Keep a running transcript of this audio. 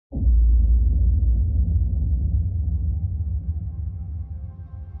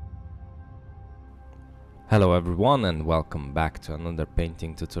Hello everyone and welcome back to another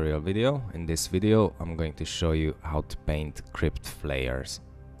painting tutorial video. In this video I'm going to show you how to paint Crypt Flayers.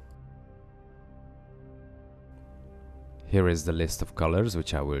 Here is the list of colors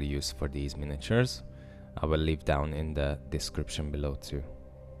which I will use for these miniatures. I will leave down in the description below too.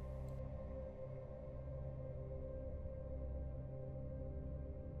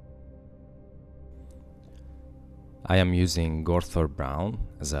 I am using Gorthor brown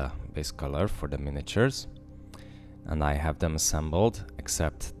as a base color for the miniatures, and I have them assembled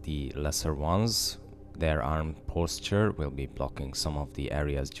except the lesser ones. Their arm posture will be blocking some of the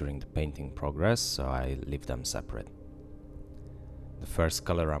areas during the painting progress, so I leave them separate. The first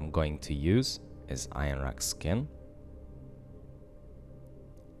color I'm going to use is Ionrach skin,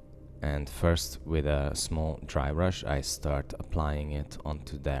 and first with a small dry brush I start applying it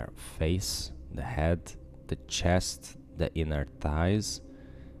onto their face, the head, the chest, the inner thighs,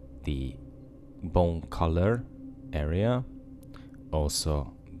 the bone color area,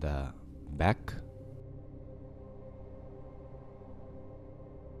 also the back,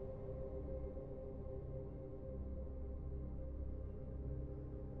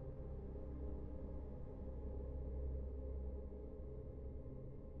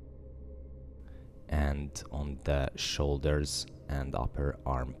 and on the shoulders and upper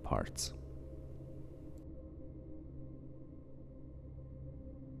arm parts.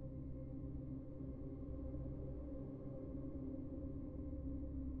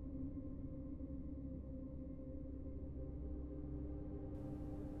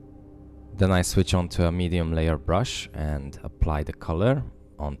 Then I switch onto a medium layer brush and apply the color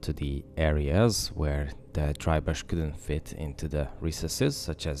onto the areas where the dry brush couldn't fit into the recesses,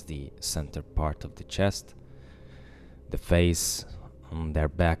 such as the center part of the chest, the face, on their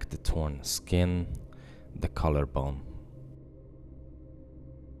back, the torn skin, the collarbone.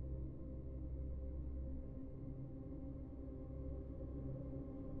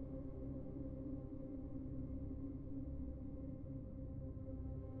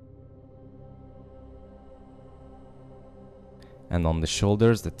 And on the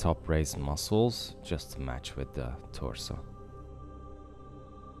shoulders, the top raised muscles, just to match with the torso.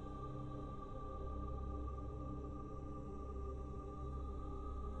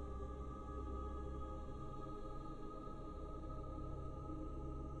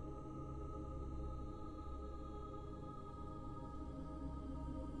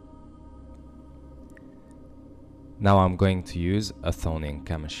 Now I'm going to use Athonian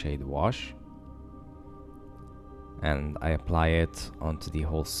Camoshade wash, and I apply it onto the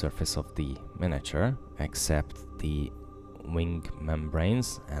whole surface of the miniature except the wing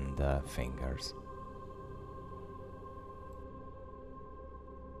membranes and the fingers.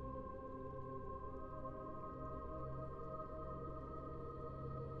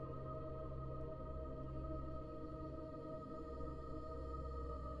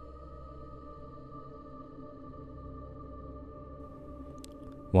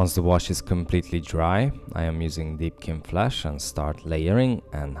 Once the wash is completely dry, I am using Deepkin flash and start layering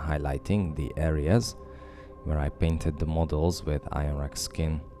and highlighting the areas where I painted the models with Ionrach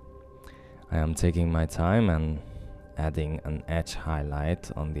skin. I am taking my time and adding an edge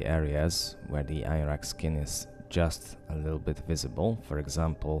highlight on the areas where the Ionrach skin is just a little bit visible, for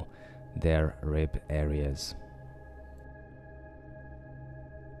example, their rib areas.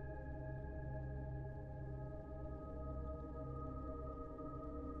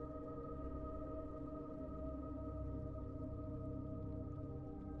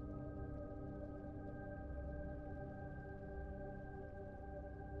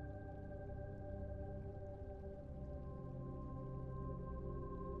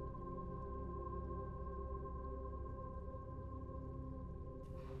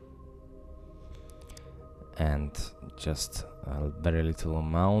 And just a very little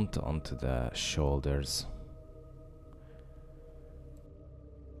amount onto the shoulders.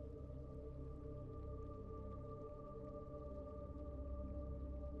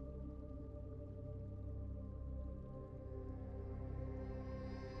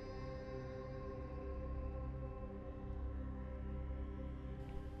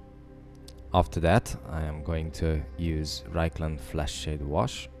 After that, I am going to use Reikland Fleshshade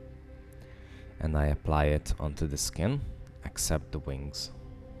wash, and I apply it onto the skin, except the wings.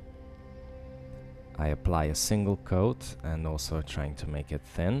 I apply a single coat and also trying to make it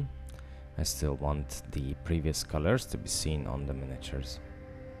thin. I still want the previous colors to be seen on the miniatures.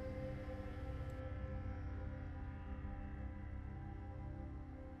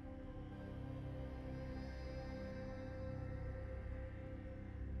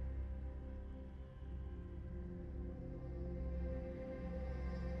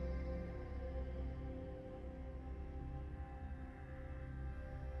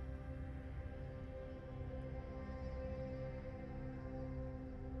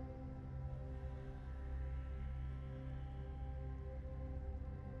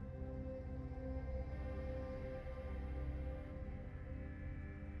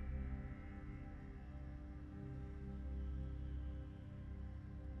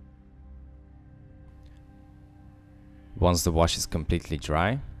 Once the wash is completely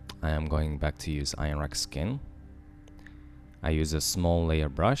dry, I am going back to use Ionrach skin. I use a small layer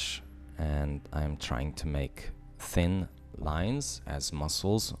brush and I am trying to make thin lines as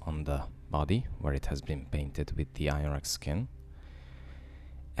muscles on the body where it has been painted with the Ionrach skin,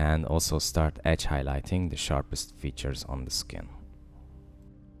 and also start edge highlighting the sharpest features on the skin.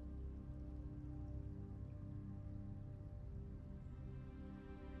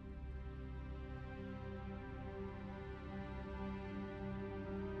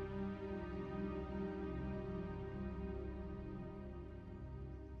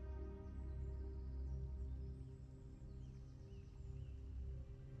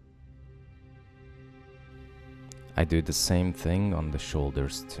 I do the same thing on the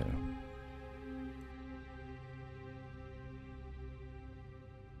shoulders too.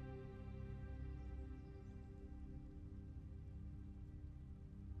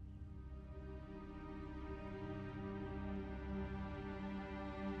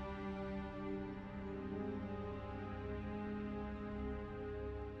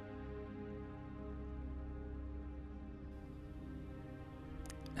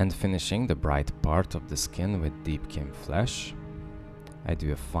 And finishing the bright part of the skin with Deepkin flesh, I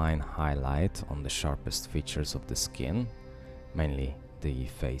do a fine highlight on the sharpest features of the skin, mainly the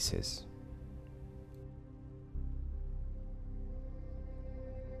faces.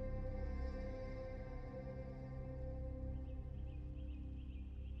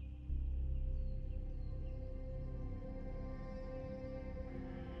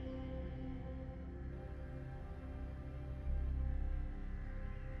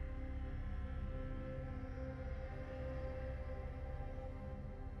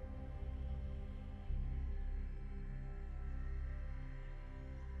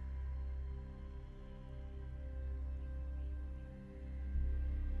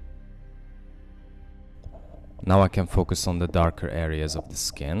 Now I can focus on the darker areas of the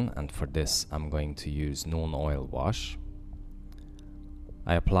skin, and for this I'm going to use Nuln oil wash.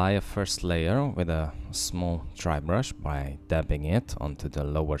 I apply a first layer with a small dry brush by dabbing it onto the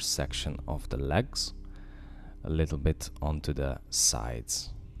lower section of the legs, a little bit onto the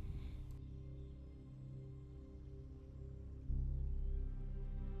sides.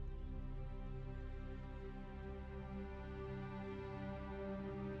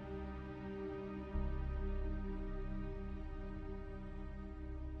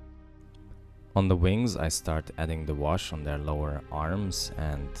 On the wings I start adding the wash on their lower arms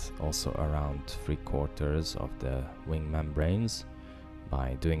and also around 3/4 of the wing membranes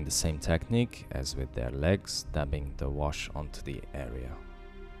by doing the same technique as with their legs, dabbing the wash onto the area.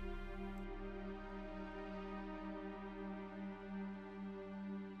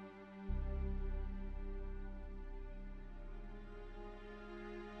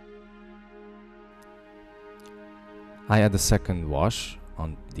 I add a second wash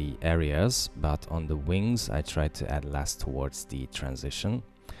on the areas, but on the wings I try to add less towards the transition.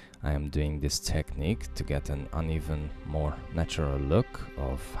 I am doing this technique to get an uneven, more natural look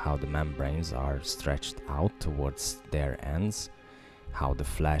of how the membranes are stretched out towards their ends, how the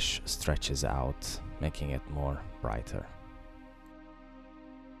flesh stretches out, making it more brighter.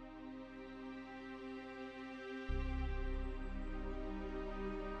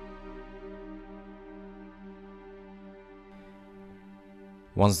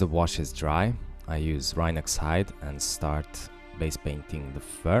 Once the wash is dry, I use Rhinox hide and start base painting the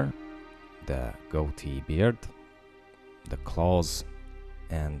fur, the goatee beard, the claws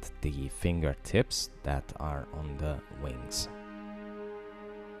and the fingertips that are on the wings.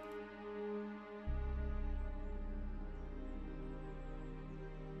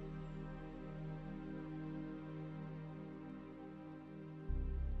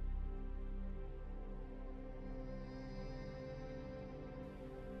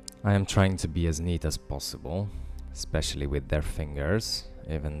 I am trying to be as neat as possible, especially with their fingers,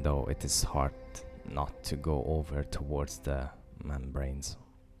 even though it is hard not to go over towards the membranes.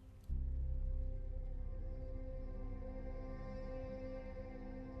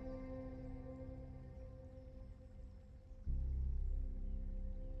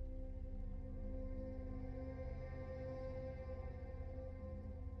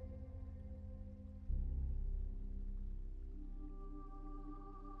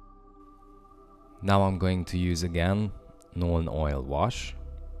 Now I'm going to use again Nuln oil wash,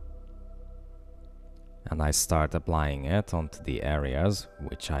 and I start applying it onto the areas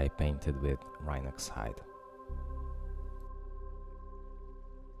which I painted with Rhinox hide.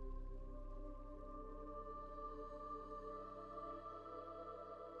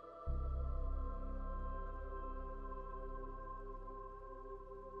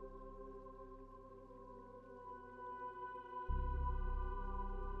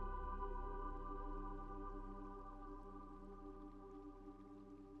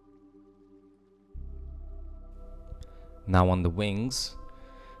 Now on the wings,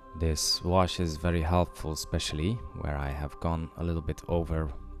 this wash is very helpful, especially where I have gone a little bit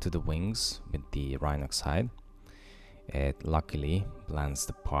over to the wings with the Rhinox hide. It luckily blends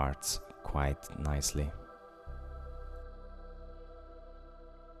the parts quite nicely.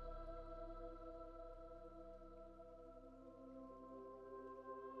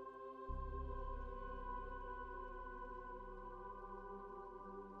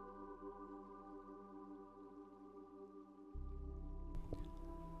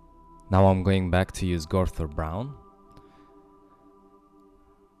 Now I'm going back to use Gorthor Brown.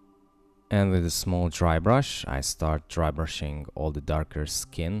 And with a small dry brush, I start dry brushing all the darker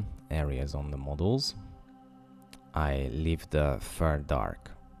skin areas on the models. I leave the fur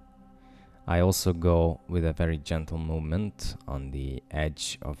dark. I also go with a very gentle movement on the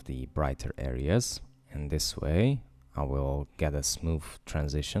edge of the brighter areas. And this way, I will get a smooth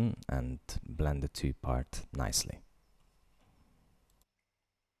transition and blend the two parts nicely.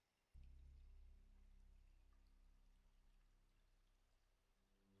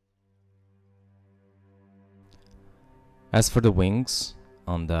 As for the wings,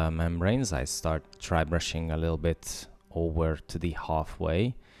 on the membranes I start dry brushing a little bit over to the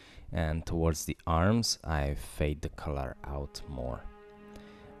halfway, and towards the arms I fade the color out more.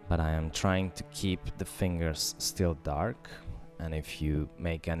 But I am trying to keep the fingers still dark, and if you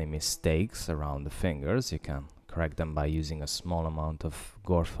make any mistakes around the fingers you can correct them by using a small amount of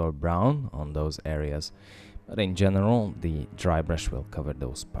Gorthor Brown on those areas, but in general the dry brush will cover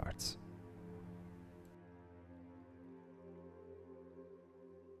those parts.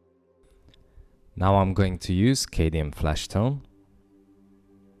 Now I'm going to use Cadian Fleshtone,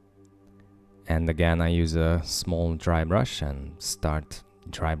 and again I use a small dry brush and start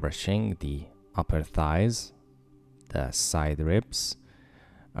dry brushing the upper thighs, the side ribs,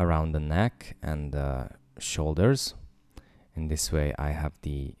 around the neck and the shoulders. In this way I have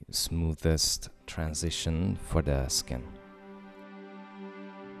the smoothest transition for the skin.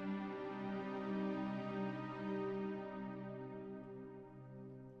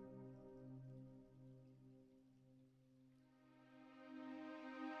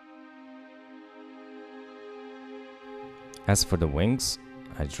 As for the wings,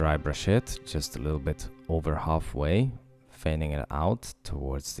 I dry brush it just a little bit over halfway, fading it out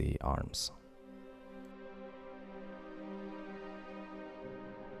towards the arms.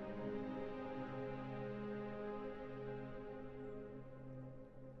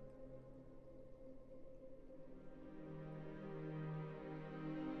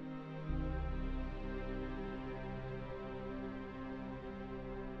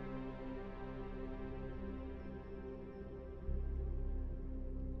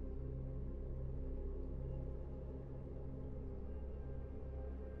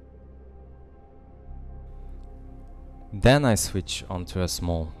 Then I switch onto a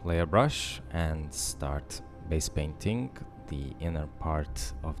small layer brush and start base painting the inner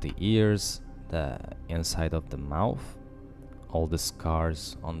part of the ears, the inside of the mouth, all the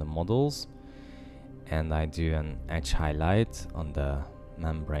scars on the models, and I do an edge highlight on the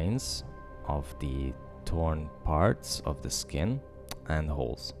membranes of the torn parts of the skin and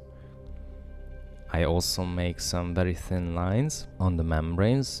holes. I also make some very thin lines on the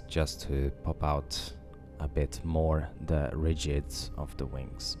membranes just to pop out a bit more the rigids of the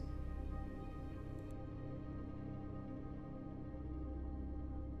wings.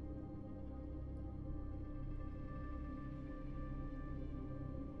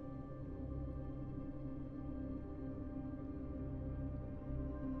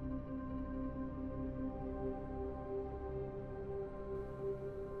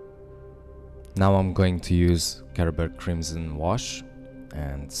 Now I'm going to use Carroburg Crimson Wash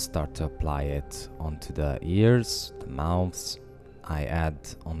and start to apply it onto the ears, the mouths. I add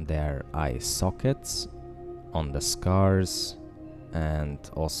on their eye sockets, on the scars, and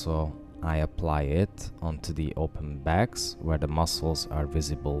also I apply it onto the open backs where the muscles are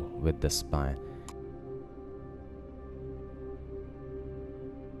visible with the spine.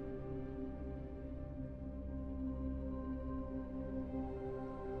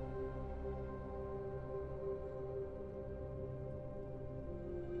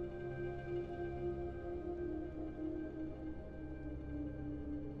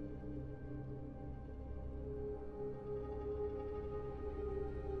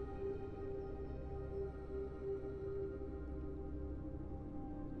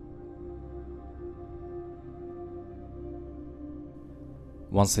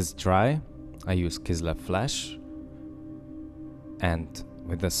 Once it's dry, I use Kislev Flesh, and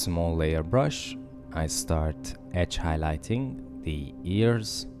with a small layer brush I start edge highlighting the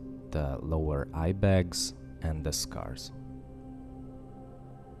ears, the lower eye bags and the scars.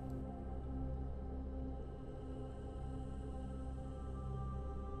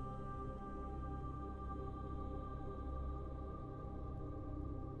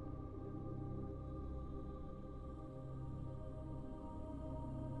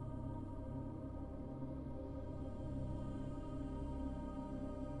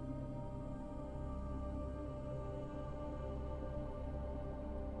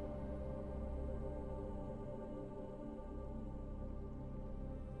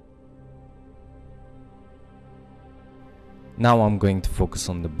 Now I'm going to focus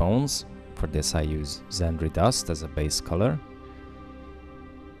on the bones. For this I use Zandri dust as a base color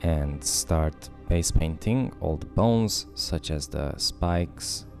and start base painting all the bones, such as the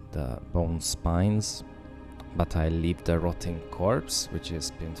spikes, the bone spines, but I leave the rotting corpse, which is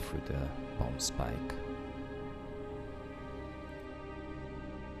pinned through the bone spike.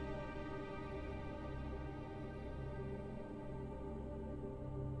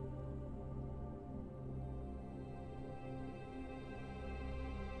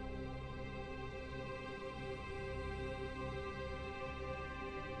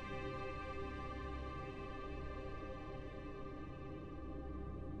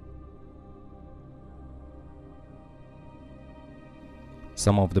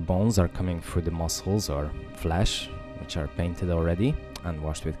 Some of the bones are coming through the muscles or flesh, which are painted already and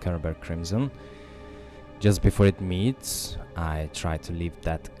washed with Carroburg Crimson. Just before it meets, I try to leave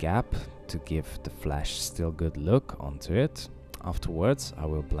that gap to give the flesh still good look onto it. Afterwards, I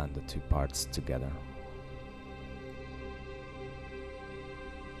will blend the two parts together.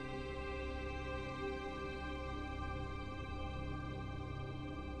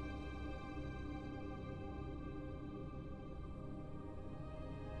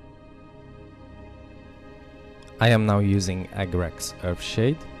 I am now using Agrax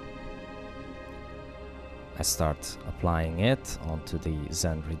Earthshade. I start applying it onto the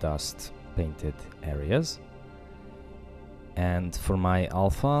Zandri dust painted areas. And for my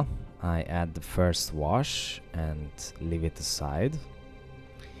alpha, I add the first wash and leave it aside.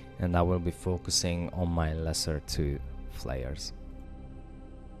 And I will be focusing on my lesser two flayers.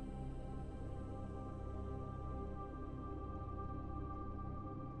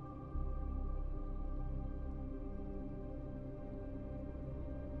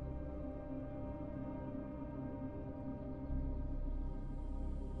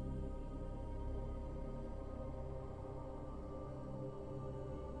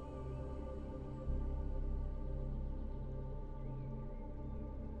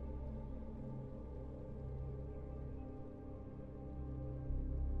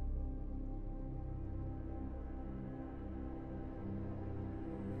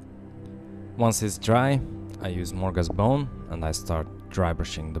 Once it's dry, I use Morghast bone and I start dry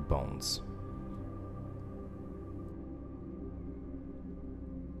brushing the bones.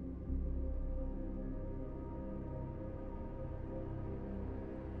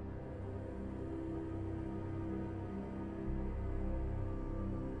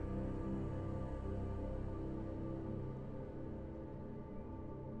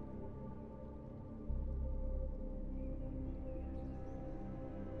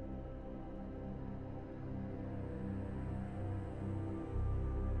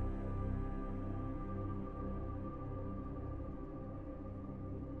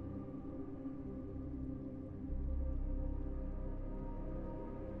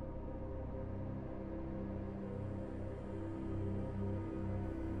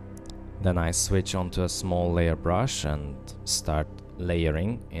 Then I switch onto a small layer brush and start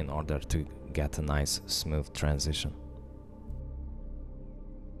layering in order to get a nice smooth transition.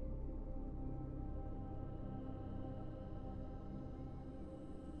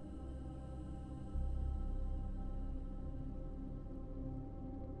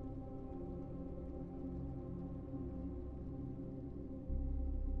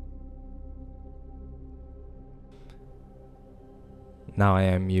 Now I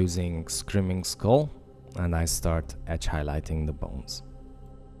am using Screaming Skull and I start edge highlighting the bones.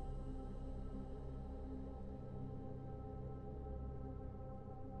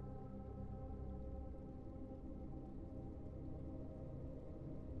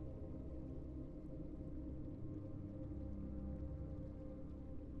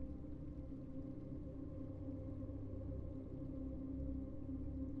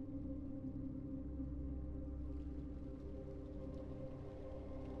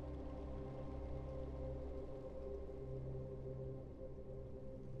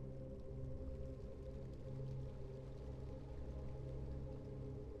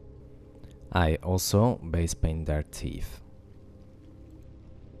 I also base paint their teeth.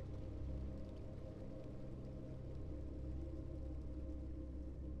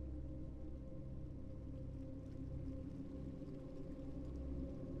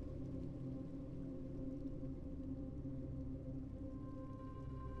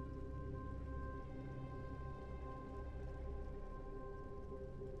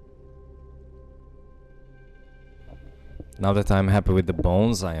 Now that I'm happy with the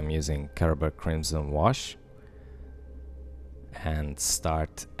bones, I am using Carroburg Crimson Wash and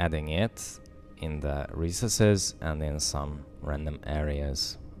start adding it in the recesses and in some random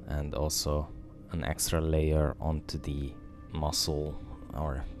areas, and also an extra layer onto the muscle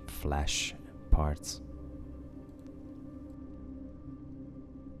or flesh parts.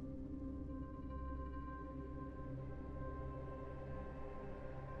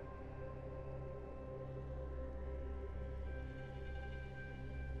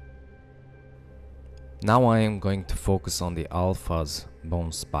 Now I am going to focus on the Alpha's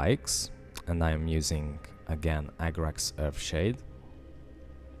bone spikes, and I am using again Agrax Earthshade.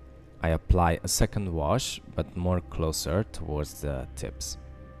 I apply a second wash, but more closer towards the tips.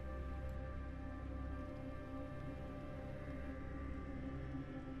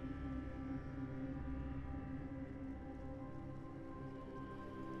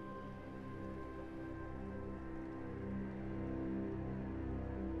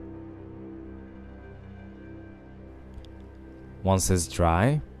 Once it's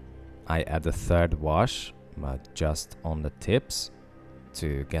dry, I add a third wash, but just on the tips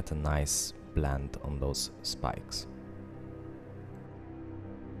to get a nice blend on those spikes.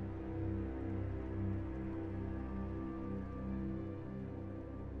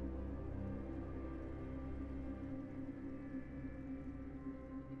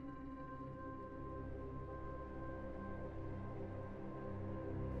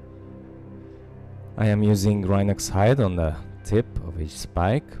 I am using Rhinox hide on the tip of each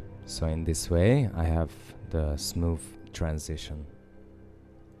spike, so in this way I have the smooth transition.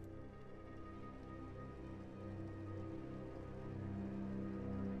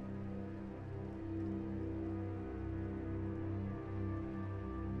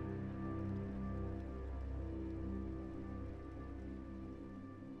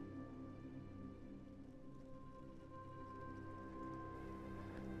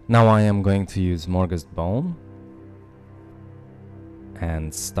 Now I am going to use Morghast bone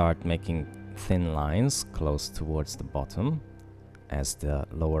and start making thin lines close towards the bottom, as the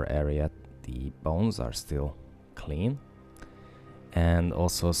lower area, the bones are still clean, and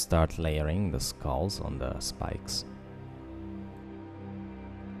also start layering the skulls on the spikes.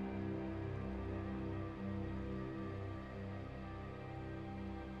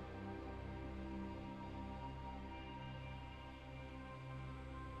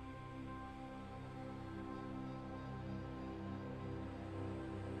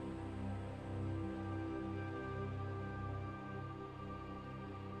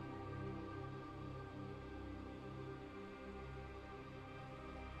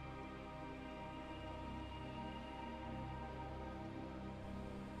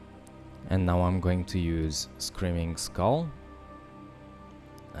 And now I'm going to use Screaming Skull,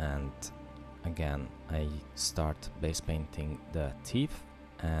 and again I start base painting the teeth,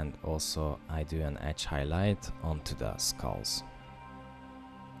 and also I do an edge highlight onto the skulls.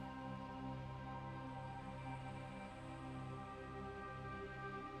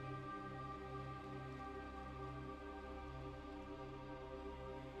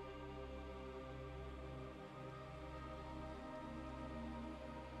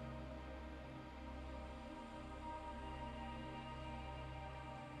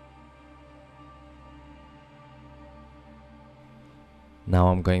 Now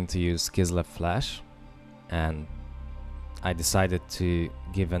I'm going to use Kislev Flash, and I decided to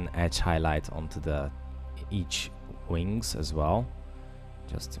give an edge highlight onto each wings as well,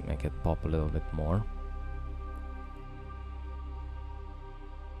 just to make it pop a little bit more.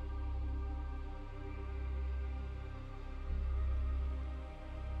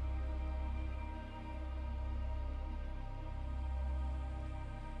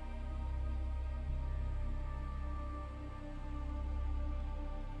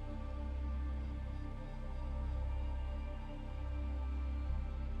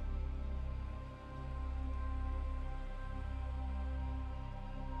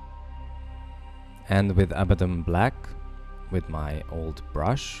 And with Abaddon Black, with my old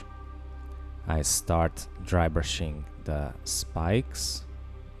brush, I start dry brushing the spikes,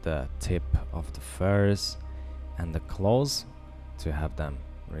 the tip of the furs, and the claws to have them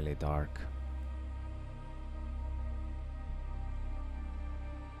really dark.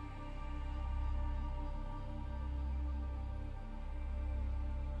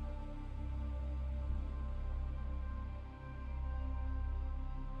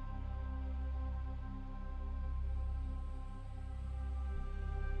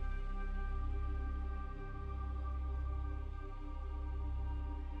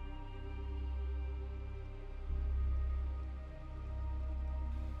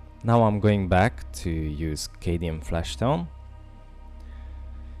 Now I'm going back to use Cadian Fleshtone,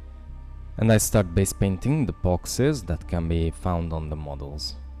 and I start base painting the boxes that can be found on the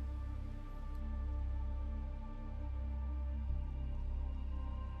models.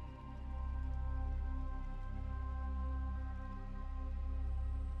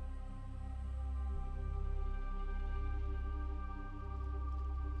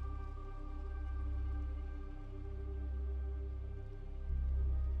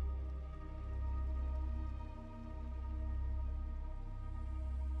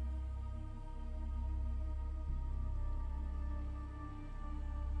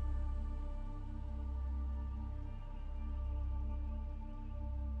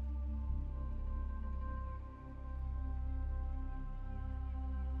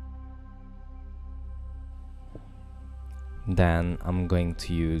 Then I'm going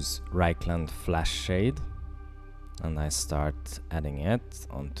to use Reikland Fleshshade, and I start adding it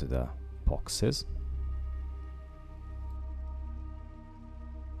onto the boxes.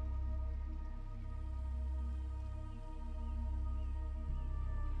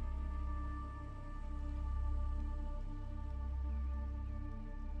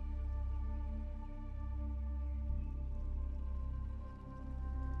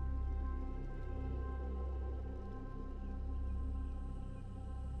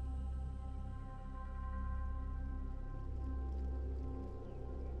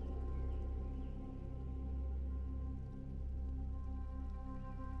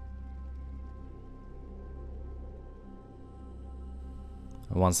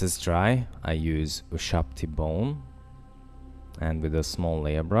 Once it's dry, I use Ushabti bone, and with a small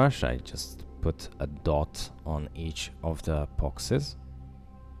layer brush I just put a dot on each of the boxes.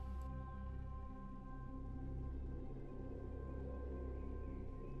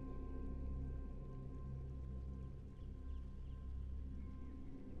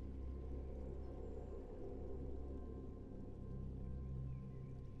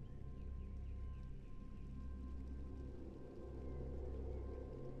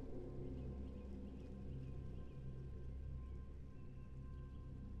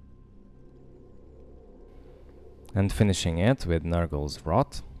 And finishing it with Nurgle's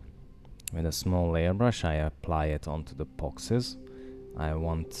Rot. With a small layer brush I apply it onto the boxes. I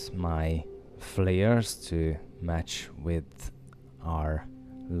want my flayers to match with our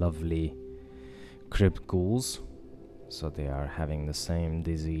lovely Crypt Ghouls, so they are having the same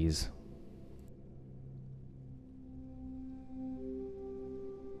disease.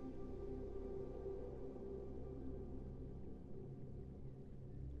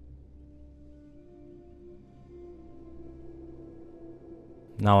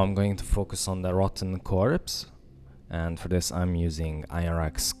 Now I'm going to focus on the rotten corpse, and for this I'm using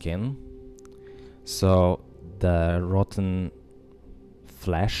Ionrach skin. So the rotten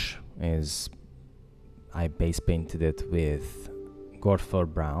flesh I base painted it with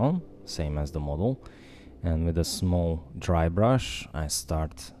Gorthor brown, same as the model, and with a small dry brush I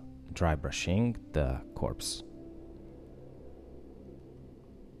start dry brushing the corpse.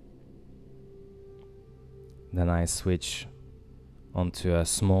 Then I switch onto a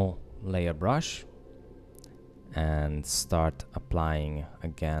small layer brush and start applying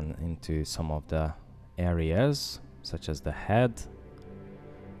again into some of the areas, such as the head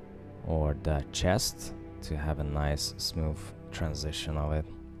or the chest, to have a nice smooth transition of it.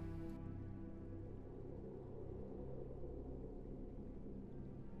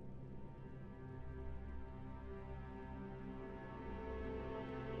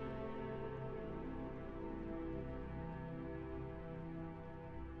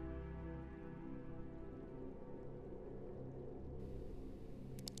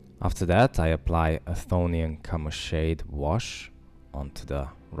 After that I apply Athonian Camoshade wash onto the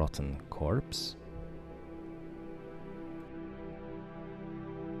rotten corpse.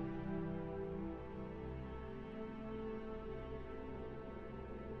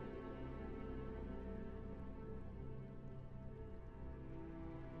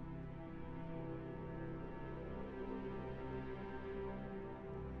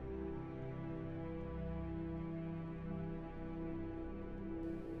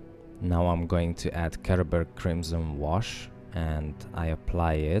 Now I'm going to add Carroburg Crimson Wash, and I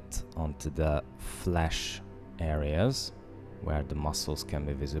apply it onto the flesh areas where the muscles can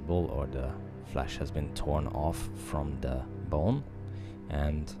be visible or the flesh has been torn off from the bone,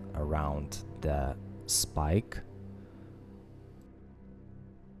 and around the spike.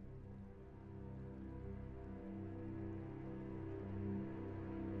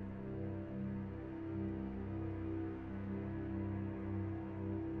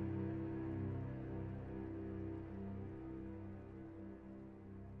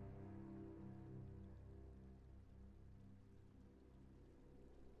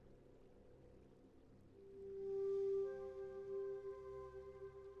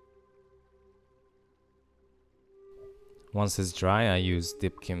 Once it's dry, I use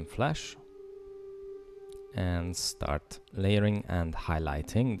Deepkin Flash and start layering and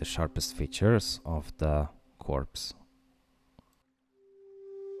highlighting the sharpest features of the corpse.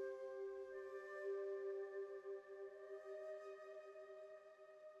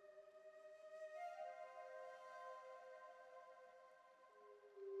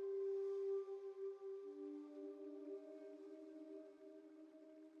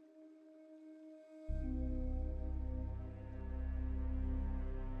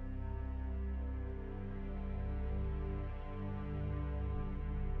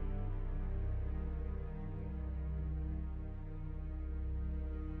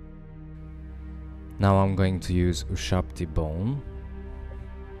 Now I'm going to use Ushabti bone,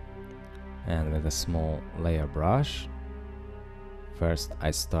 and with a small layer brush, first I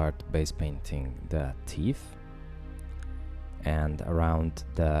start base painting the teeth, and around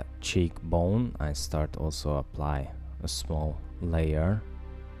the cheekbone I start also apply a small layer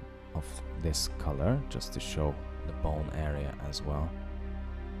of this color just to show the bone area as well.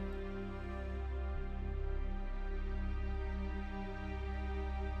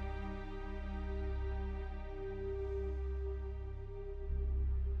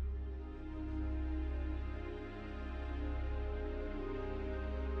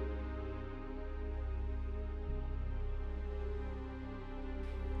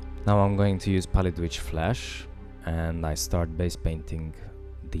 Now I'm going to use Pallid Witch Flesh, and I start base painting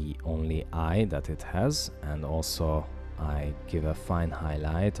the only eye that it has, and also I give a fine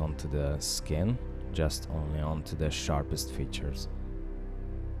highlight onto the skin, just only onto the sharpest features.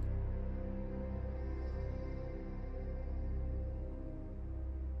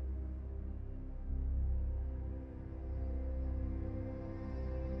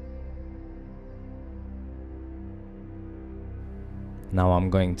 Now I'm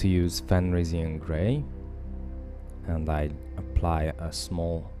going to use Fenrisian Grey, and I apply a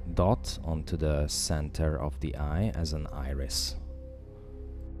small dot onto the center of the eye as an iris.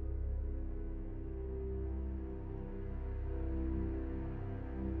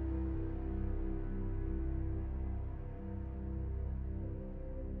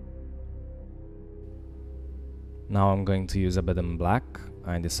 Now I'm going to use Abaddon Black.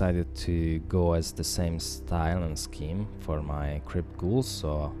 I decided to go as the same style and scheme for my Crypt Ghouls,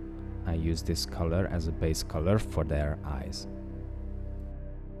 so I use this color as a base color for their eyes.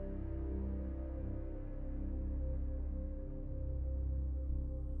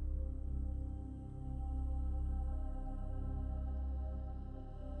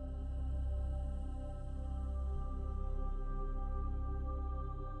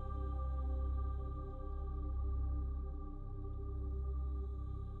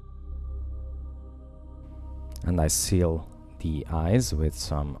 And I seal the eyes with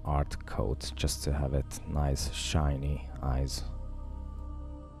some Ardcoat just to have it nice shiny eyes.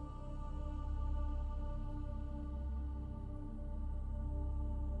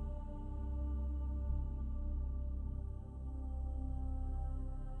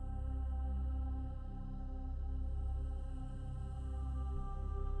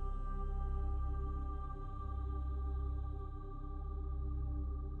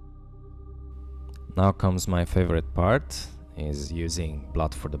 Now comes my favorite part, is using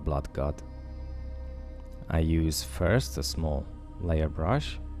blood for the blood god. I use first a small layer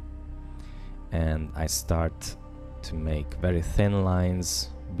brush, and I start to make very thin lines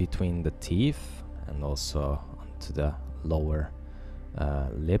between the teeth and also onto the lower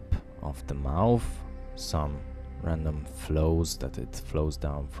lip of the mouth, some random flows that it flows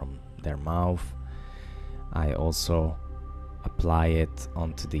down from their mouth. I also apply it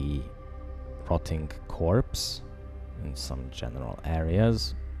onto the rotting corpse in some general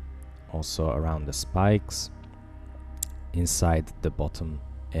areas, also around the spikes, inside the bottom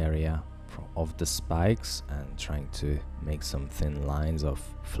area of the spikes, and trying to make some thin lines of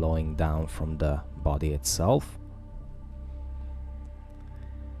flowing down from the body itself.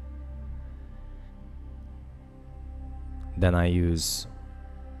 Then I use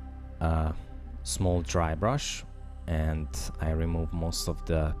a small dry brush, and I remove most of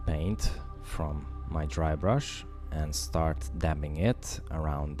the paint from my dry brush and start dabbing it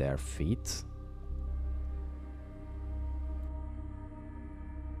around their feet.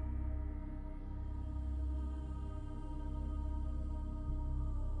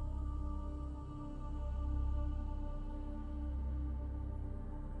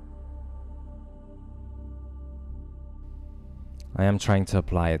 I am trying to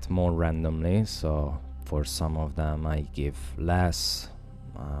apply it more randomly, so for some of them I give less.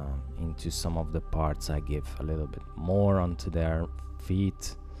 Into some of the parts I give a little bit more onto their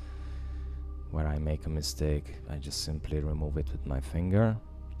feet. Where I make a mistake, I just simply remove it with my finger.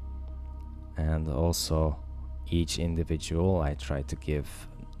 And also each individual I try to give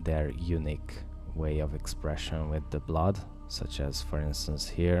their unique way of expression with the blood, such as for instance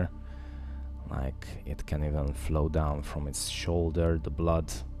here, like it can even flow down from its shoulder, the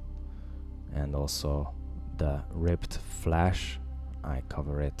blood, and also the ripped flesh. I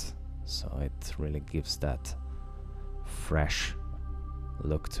cover it, so it really gives that fresh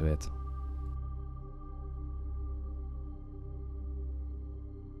look to it.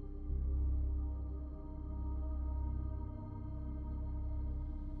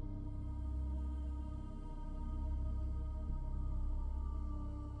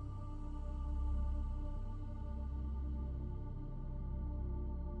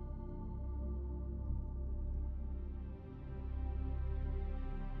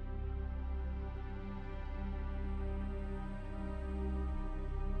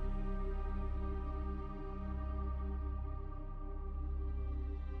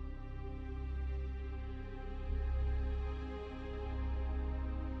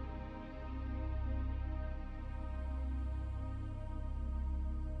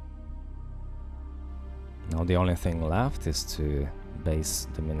 Now the only thing left is to base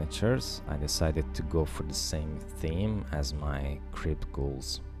the miniatures. I decided to go for the same theme as my Crypt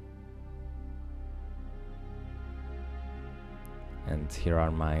Ghouls. And here are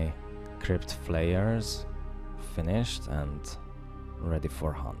my Crypt Flayers, finished and ready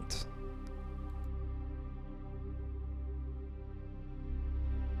for hunt.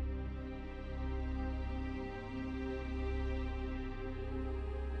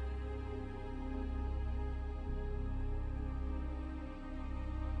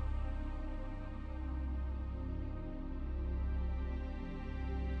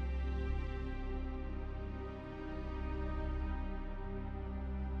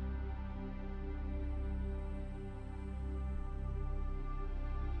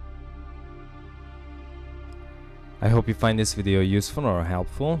 I hope you find this video useful or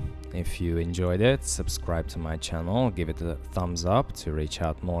helpful. If you enjoyed it, subscribe to my channel, give it a thumbs up to reach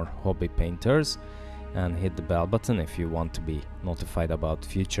out more hobby painters, and hit the bell button if you want to be notified about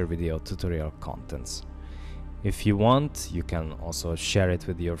future video tutorial contents. If you want, you can also share it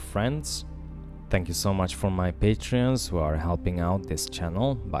with your friends. Thank you so much for my Patreons who are helping out this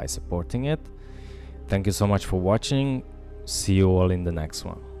channel by supporting it. Thank you so much for watching. See you all in the next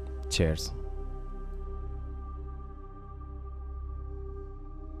one. Cheers.